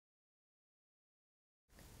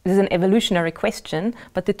This is an evolutionary question,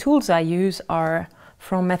 but the tools I use are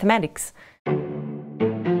from mathematics.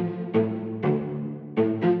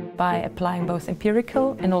 By applying both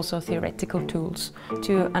empirical and also theoretical tools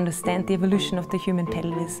to understand the evolution of the human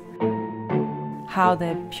pelvis. How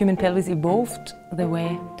the human pelvis evolved the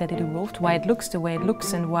way that it evolved, why it looks the way it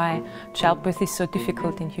looks, and why childbirth is so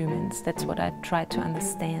difficult in humans. That's what I try to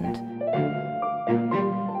understand.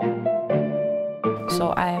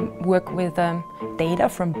 So I work with data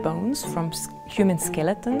from bones, from human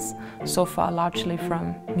skeletons, so far largely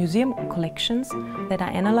from museum collections that I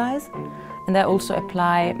analyze. And I also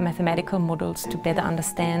apply mathematical models to better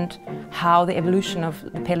understand how the evolution of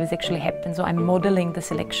the pelvis actually happens. So I'm modeling the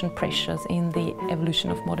selection pressures in the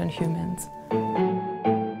evolution of modern humans.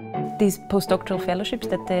 These postdoctoral fellowships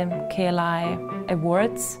that the KLI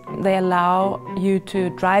awards, they allow you to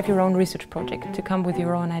drive your own research project, to come with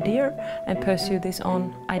your own idea and pursue this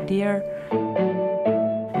own idea.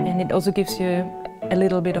 And it also gives you a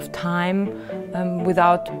little bit of time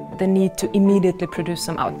without the need to immediately produce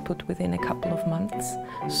some output within a couple of months.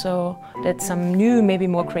 So that some new, maybe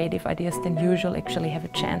more creative ideas than usual actually have a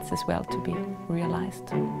chance as well to be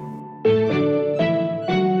realized.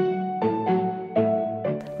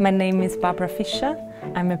 My name is Barbara Fischer.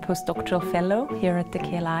 I'm a postdoctoral fellow here at the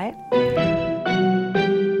KLI.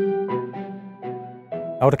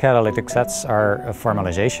 Autocatalytic sets are a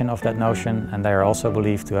formalization of that notion, and they are also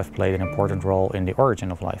believed to have played an important role in the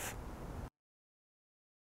origin of life.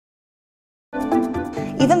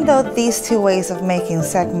 Even though these two ways of making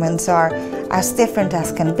segments are as different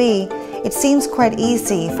as can be, it seems quite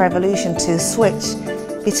easy for evolution to switch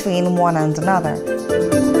between one and another.